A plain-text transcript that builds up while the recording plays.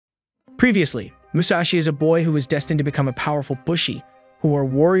Previously, Musashi is a boy who was destined to become a powerful bushi, who are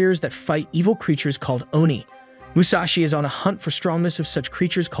warriors that fight evil creatures called Oni. Musashi is on a hunt for strongness of such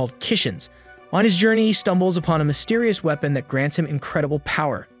creatures called Kishins. On his journey, he stumbles upon a mysterious weapon that grants him incredible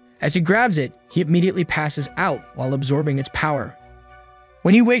power. As he grabs it, he immediately passes out while absorbing its power.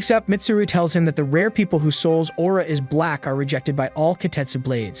 When he wakes up, Mitsuru tells him that the rare people whose soul's aura is black are rejected by all Kitetsu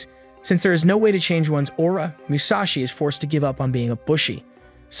blades. Since there is no way to change one's aura, Musashi is forced to give up on being a bushi.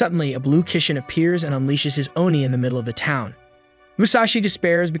 Suddenly, a blue Kishin appears and unleashes his Oni in the middle of the town. Musashi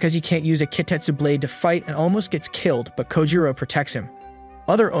despairs because he can't use a Kitetsu blade to fight and almost gets killed, but Kojiro protects him.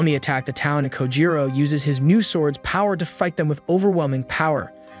 Other Oni attack the town and Kojiro uses his new sword's power to fight them with overwhelming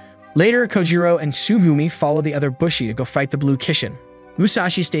power. Later, Kojiro and Tsugumi follow the other bushi to go fight the blue Kishin.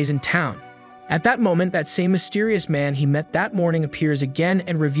 Musashi stays in town. At that moment, that same mysterious man he met that morning appears again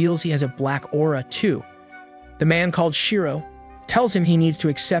and reveals he has a black aura too. The man called Shiro tells him he needs to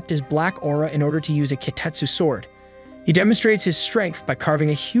accept his black aura in order to use a Kitetsu sword. He demonstrates his strength by carving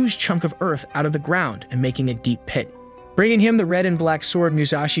a huge chunk of earth out of the ground and making a deep pit. Bringing him the red and black sword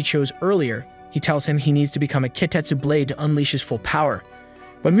Musashi chose earlier, he tells him he needs to become a Kitetsu blade to unleash his full power.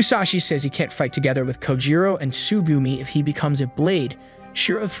 When Musashi says he can't fight together with Kojiro and Tsugumi if he becomes a blade,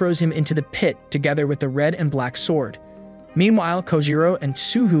 Shiro throws him into the pit together with the red and black sword. Meanwhile, Kojiro and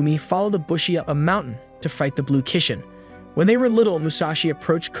Tsugumi follow the bushi up a mountain to fight the blue Kishin. When they were little, Musashi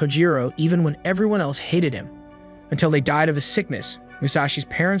approached Kojiro even when everyone else hated him. Until they died of a sickness, Musashi's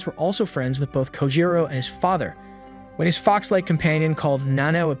parents were also friends with both Kojiro and his father. When his fox-like companion called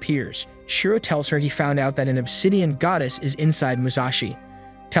Nanao appears, Shiro tells her he found out that an obsidian goddess is inside Musashi.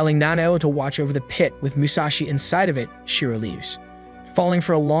 Telling Nanao to watch over the pit with Musashi inside of it, Shiro leaves. Falling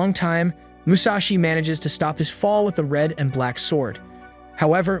for a long time, Musashi manages to stop his fall with the red and black sword.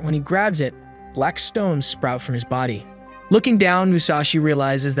 However, when he grabs it, black stones sprout from his body. Looking down, Musashi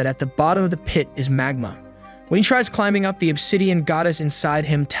realizes that at the bottom of the pit is magma. When he tries climbing up, the obsidian goddess inside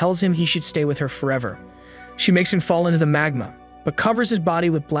him tells him he should stay with her forever. She makes him fall into the magma, but covers his body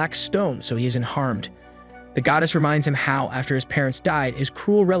with black stone so he isn't harmed. The goddess reminds him how, after his parents died, his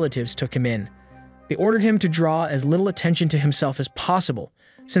cruel relatives took him in. They ordered him to draw as little attention to himself as possible,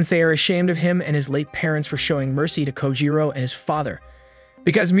 since they are ashamed of him and his late parents for showing mercy to Kojiro and his father.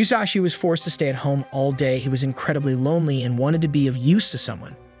 Because Musashi was forced to stay at home all day, he was incredibly lonely and wanted to be of use to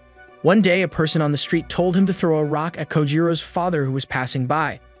someone. One day, a person on the street told him to throw a rock at Kojiro's father who was passing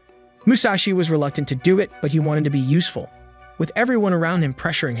by. Musashi was reluctant to do it, but he wanted to be useful. With everyone around him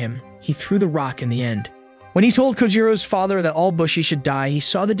pressuring him, he threw the rock in the end. When he told Kojiro's father that all bushi should die, he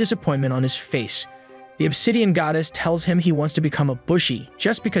saw the disappointment on his face. The obsidian goddess tells him he wants to become a bushi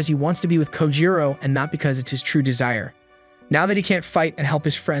just because he wants to be with Kojiro and not because it's his true desire. Now that he can't fight and help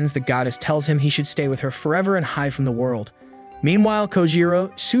his friends, the goddess tells him he should stay with her forever and hide from the world. Meanwhile, Kojiro,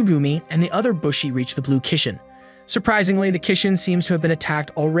 Tsugumi, and the other bushi reach the blue Kishin. Surprisingly, the Kishin seems to have been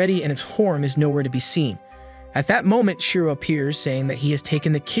attacked already and its horn is nowhere to be seen. At that moment, Shiro appears, saying that he has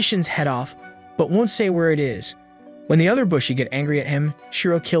taken the Kishin's head off, but won't say where it is. When the other bushi get angry at him,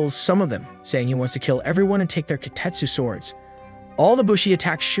 Shiro kills some of them, saying he wants to kill everyone and take their Kitetsu swords. All the bushi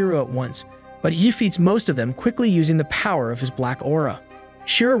attack Shiro at once, but he defeats most of them, quickly using the power of his black aura.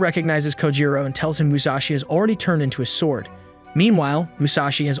 Shiro recognizes Kojiro and tells him Musashi has already turned into a sword. Meanwhile,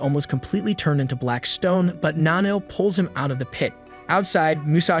 Musashi has almost completely turned into black stone, but Nanao pulls him out of the pit. Outside,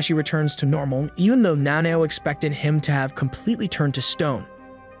 Musashi returns to normal, even though Nanao expected him to have completely turned to stone.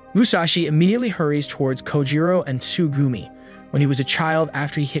 Musashi immediately hurries towards Kojiro and Tsugumi. When he was a child,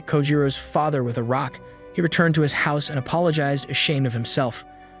 after he hit Kojiro's father with a rock, he returned to his house and apologized, ashamed of himself.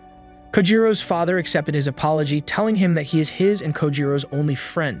 Kojiro's father accepted his apology, telling him that he is his and Kojiro's only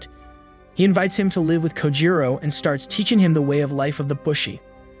friend. He invites him to live with Kojiro and starts teaching him the way of life of the bushi.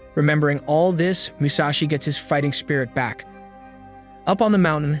 Remembering all this, Musashi gets his fighting spirit back. Up on the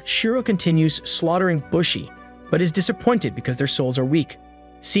mountain, Shiro continues slaughtering bushi, but is disappointed because their souls are weak.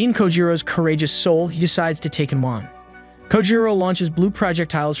 Seeing Kojiro's courageous soul, he decides to take him on. Kojiro launches blue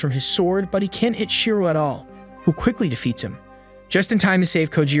projectiles from his sword, but he can't hit Shiro at all, who quickly defeats him. Just in time to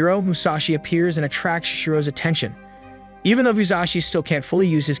save Kojiro, Musashi appears and attracts Shiro's attention. Even though Musashi still can't fully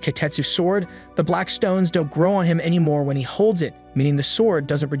use his Kitetsu sword, the black stones don't grow on him anymore when he holds it, meaning the sword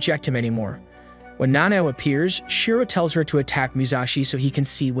doesn't reject him anymore. When Nanao appears, Shiro tells her to attack Musashi so he can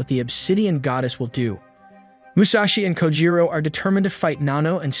see what the obsidian goddess will do. Musashi and Kojiro are determined to fight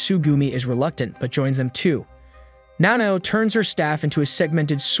Nanao, and Tsugumi is reluctant but joins them too. Nanao turns her staff into a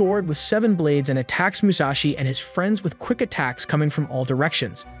segmented sword with 7 blades and attacks Musashi and his friends with quick attacks coming from all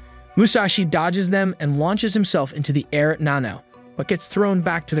directions. Musashi dodges them and launches himself into the air at Nanao, but gets thrown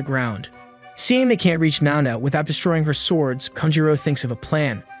back to the ground. Seeing they can't reach Nanao without destroying her swords, Kojiro thinks of a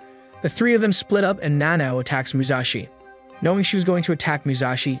plan. The three of them split up and Nanao attacks Musashi. Knowing she was going to attack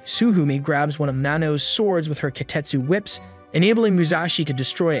Musashi, Sugumi grabs one of Nanao's swords with her Kitetsu whips, enabling Musashi to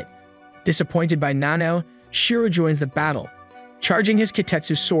destroy it. Disappointed by Nanao, Shiro joins the battle. Charging his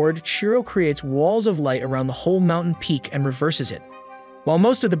Kitetsu sword, Shiro creates walls of light around the whole mountain peak and reverses it. While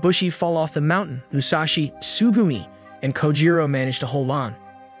most of the Bushi fall off the mountain, Musashi, Sugumi, and Kojiro manage to hold on.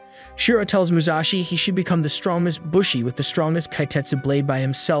 Shiro tells Musashi he should become the strongest Bushi with the strongest Kitetsu blade by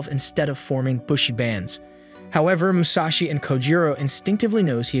himself instead of forming Bushi bands. However, Musashi and Kojiro instinctively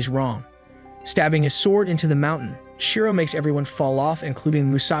knows he is wrong. Stabbing his sword into the mountain, Shiro makes everyone fall off,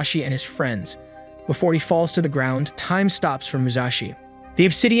 including Musashi and his friends. Before he falls to the ground, time stops for Musashi. The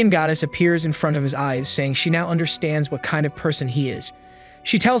obsidian goddess appears in front of his eyes, saying she now understands what kind of person he is.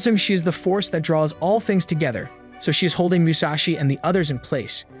 She tells him she is the force that draws all things together, so she is holding Musashi and the others in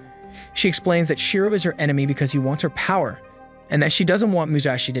place. She explains that Shiro is her enemy because he wants her power, and that she doesn't want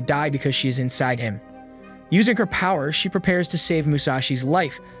Musashi to die because she is inside him. Using her power, she prepares to save Musashi's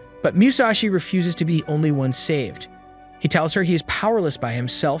life, but Musashi refuses to be the only one saved. He tells her he is powerless by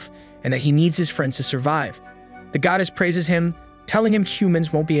himself and that he needs his friends to survive. The goddess praises him, telling him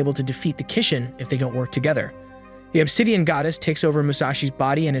humans won't be able to defeat the Kishin if they don't work together. The obsidian goddess takes over Musashi's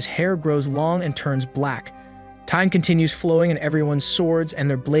body and his hair grows long and turns black. Time continues flowing and everyone's swords and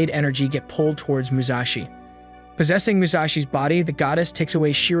their blade energy get pulled towards Musashi. Possessing Musashi's body, the goddess takes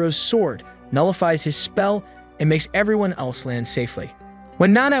away Shiro's sword, nullifies his spell, and makes everyone else land safely.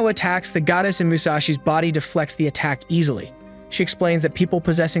 When Nanao attacks, the goddess in Musashi's body deflects the attack easily. She explains that people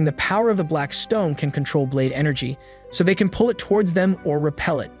possessing the power of the black stone can control blade energy, so they can pull it towards them or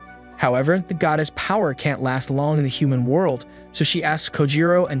repel it. However, the goddess' power can't last long in the human world, so she asks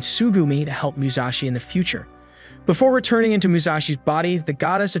Kojiro and Sugumi to help Musashi in the future. Before returning into Musashi's body, the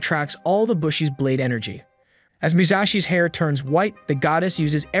goddess attracts all the Bushi's blade energy. As Musashi's hair turns white, the goddess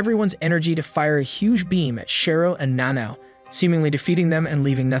uses everyone's energy to fire a huge beam at Shiro and Nanao, seemingly defeating them and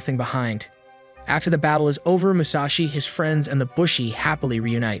leaving nothing behind. After the battle is over, Musashi, his friends, and the Bushi happily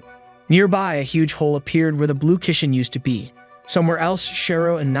reunite. Nearby, a huge hole appeared where the blue Kishin used to be. Somewhere else,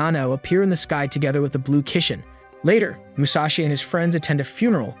 Shiro and Nanao appear in the sky together with the blue Kishin. Later, Musashi and his friends attend a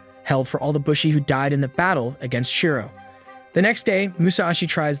funeral held for all the Bushi who died in the battle against Shiro. The next day, Musashi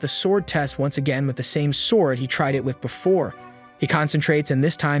tries the sword test once again with the same sword he tried it with before. He concentrates and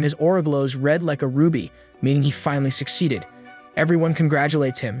this time his aura glows red like a ruby, meaning he finally succeeded. Everyone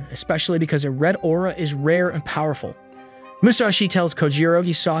congratulates him, especially because a red aura is rare and powerful. Musashi tells Kojiro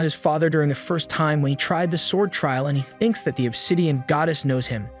he saw his father during the first time when he tried the sword trial and he thinks that the obsidian goddess knows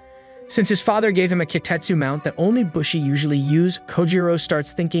him. Since his father gave him a Kitetsu mount that only Bushi usually use, Kojiro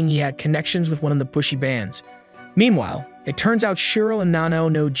starts thinking he had connections with one of the Bushi bands. Meanwhile, it turns out Shiro and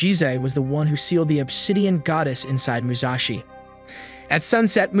Nanao no Jizai was the one who sealed the obsidian goddess inside Musashi. At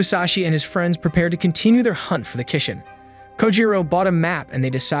sunset, Musashi and his friends prepare to continue their hunt for the Kishin. Kojiro bought a map and they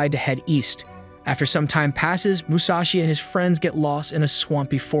decide to head east. After some time passes, Musashi and his friends get lost in a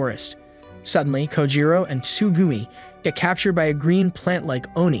swampy forest. Suddenly, Kojiro and Sugumi get captured by a green plant-like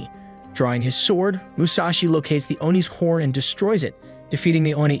Oni. Drawing his sword, Musashi locates the Oni's horn and destroys it, defeating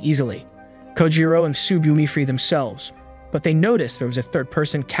the Oni easily. Kojiro and Sugumi free themselves, but they notice there was a third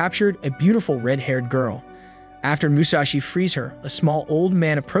person captured, a beautiful red-haired girl. After Musashi frees her, a small old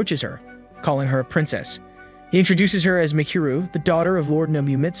man approaches her, calling her a princess. He introduces her as Mikuru, the daughter of Lord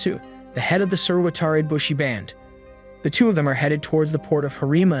Nobumitsu, the head of the Surwatari Bushi band. The two of them are headed towards the port of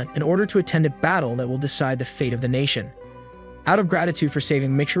Harima in order to attend a battle that will decide the fate of the nation. Out of gratitude for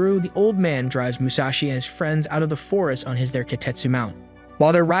saving Mikuru, the old man drives Musashi and his friends out of the forest on their Kitetsu mount.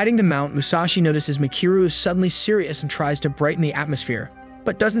 While they're riding the mount, Musashi notices Mikuru is suddenly serious and tries to brighten the atmosphere,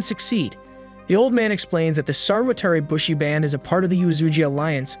 but doesn't succeed. The old man explains that the Sarwatari Bushi band is a part of the Uzuji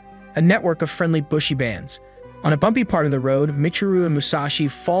Alliance, a network of friendly Bushi bands. On a bumpy part of the road, Michiru and Musashi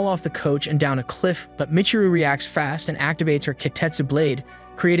fall off the coach and down a cliff, but Michiru reacts fast and activates her Kitetsu blade,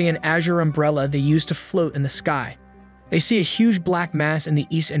 creating an azure umbrella they use to float in the sky. They see a huge black mass in the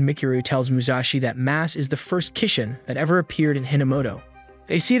east and Michiru tells Musashi that mass is the first Kishin that ever appeared in Hinamoto.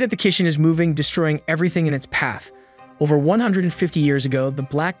 They see that the Kishin is moving, destroying everything in its path. Over 150 years ago, the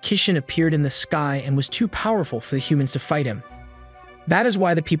black Kishin appeared in the sky and was too powerful for the humans to fight him. That is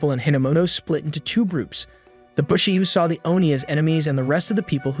why the people in Hinamoto split into two groups. The Bushi who saw the Oni as enemies and the rest of the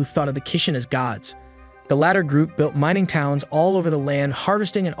people who thought of the Kishin as gods. The latter group built mining towns all over the land,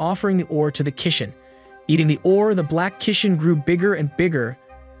 harvesting and offering the ore to the Kishin. Eating the ore, the black Kishin grew bigger and bigger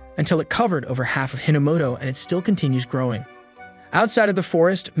until it covered over half of Hinamoto and it still continues growing. Outside of the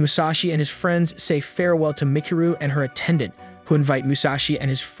forest, Musashi and his friends say farewell to Michiru and her attendant, who invite Musashi and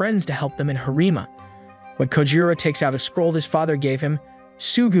his friends to help them in Harima. When Kojiro takes out a scroll his father gave him,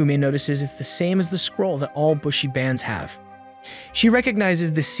 Sugumi notices it's the same as the scroll that all Bushi bands have. She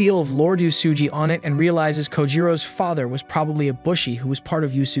recognizes the seal of Lord Usugi on it and realizes Kojiro's father was probably a Bushi who was part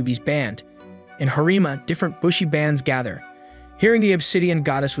of Usugi's band. In Harima, different Bushi bands gather. Hearing the obsidian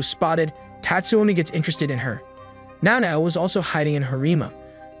goddess was spotted, Tatsuomi gets interested in her. Nana was also hiding in Harima.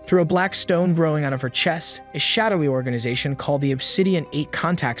 Through a black stone growing out of her chest, a shadowy organization called the Obsidian 8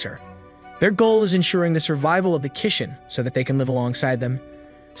 contacts her. Their goal is ensuring the survival of the Kishin so that they can live alongside them.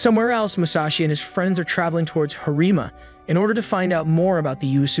 Somewhere else, Musashi and his friends are traveling towards Harima in order to find out more about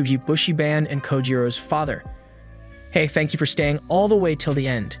the Usugi Bushi band and Kojiro's father. Hey, thank you for staying all the way till the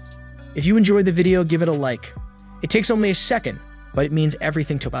end. If you enjoyed the video, give it a like. It takes only a second, but it means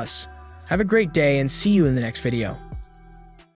everything to us. Have a great day and see you in the next video.